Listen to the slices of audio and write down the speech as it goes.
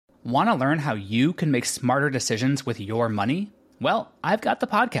Want to learn how you can make smarter decisions with your money? Well, I've got the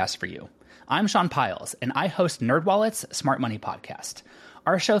podcast for you. I'm Sean Piles, and I host NerdWallet's Smart Money Podcast.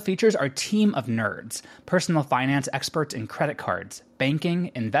 Our show features our team of nerds, personal finance experts in credit cards,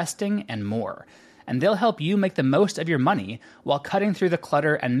 banking, investing, and more. And they'll help you make the most of your money while cutting through the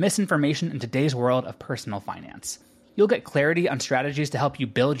clutter and misinformation in today's world of personal finance. You'll get clarity on strategies to help you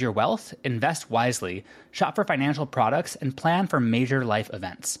build your wealth, invest wisely, shop for financial products, and plan for major life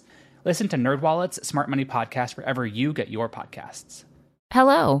events. Listen to NerdWallet's Smart Money Podcast wherever you get your podcasts.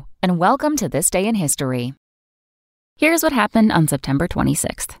 Hello, and welcome to This Day in History. Here's what happened on September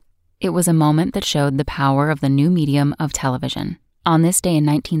 26th. It was a moment that showed the power of the new medium of television. On this day in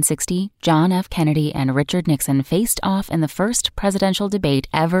 1960, John F. Kennedy and Richard Nixon faced off in the first presidential debate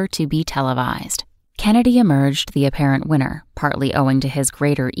ever to be televised. Kennedy emerged the apparent winner, partly owing to his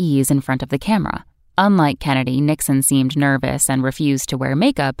greater ease in front of the camera. Unlike Kennedy, Nixon seemed nervous and refused to wear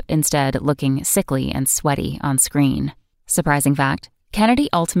makeup, instead looking sickly and sweaty on screen. Surprising fact, Kennedy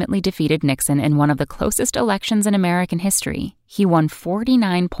ultimately defeated Nixon in one of the closest elections in American history. He won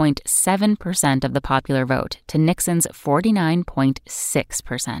 49.7% of the popular vote to Nixon's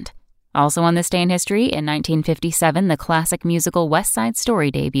 49.6%. Also on this day in history, in 1957, the classic musical West Side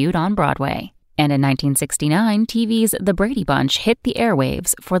Story debuted on Broadway. And in 1969, TV's The Brady Bunch hit the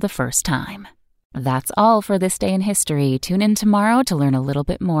airwaves for the first time. That's all for This Day in History. Tune in tomorrow to learn a little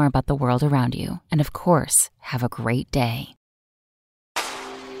bit more about the world around you. And of course, have a great day.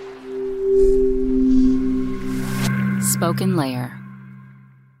 Spoken Layer.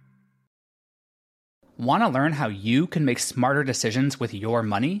 Want to learn how you can make smarter decisions with your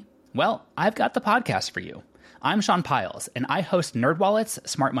money? Well, I've got the podcast for you. I'm Sean Piles, and I host NerdWallet's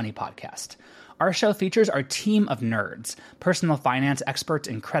Smart Money Podcast. Our show features our team of nerds, personal finance experts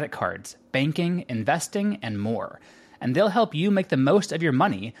in credit cards, banking, investing, and more. And they'll help you make the most of your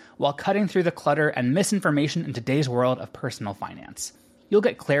money while cutting through the clutter and misinformation in today's world of personal finance. You'll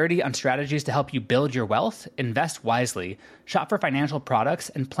get clarity on strategies to help you build your wealth, invest wisely, shop for financial products,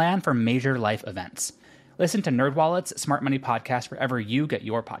 and plan for major life events. Listen to NerdWallet's Smart Money Podcast wherever you get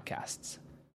your podcasts.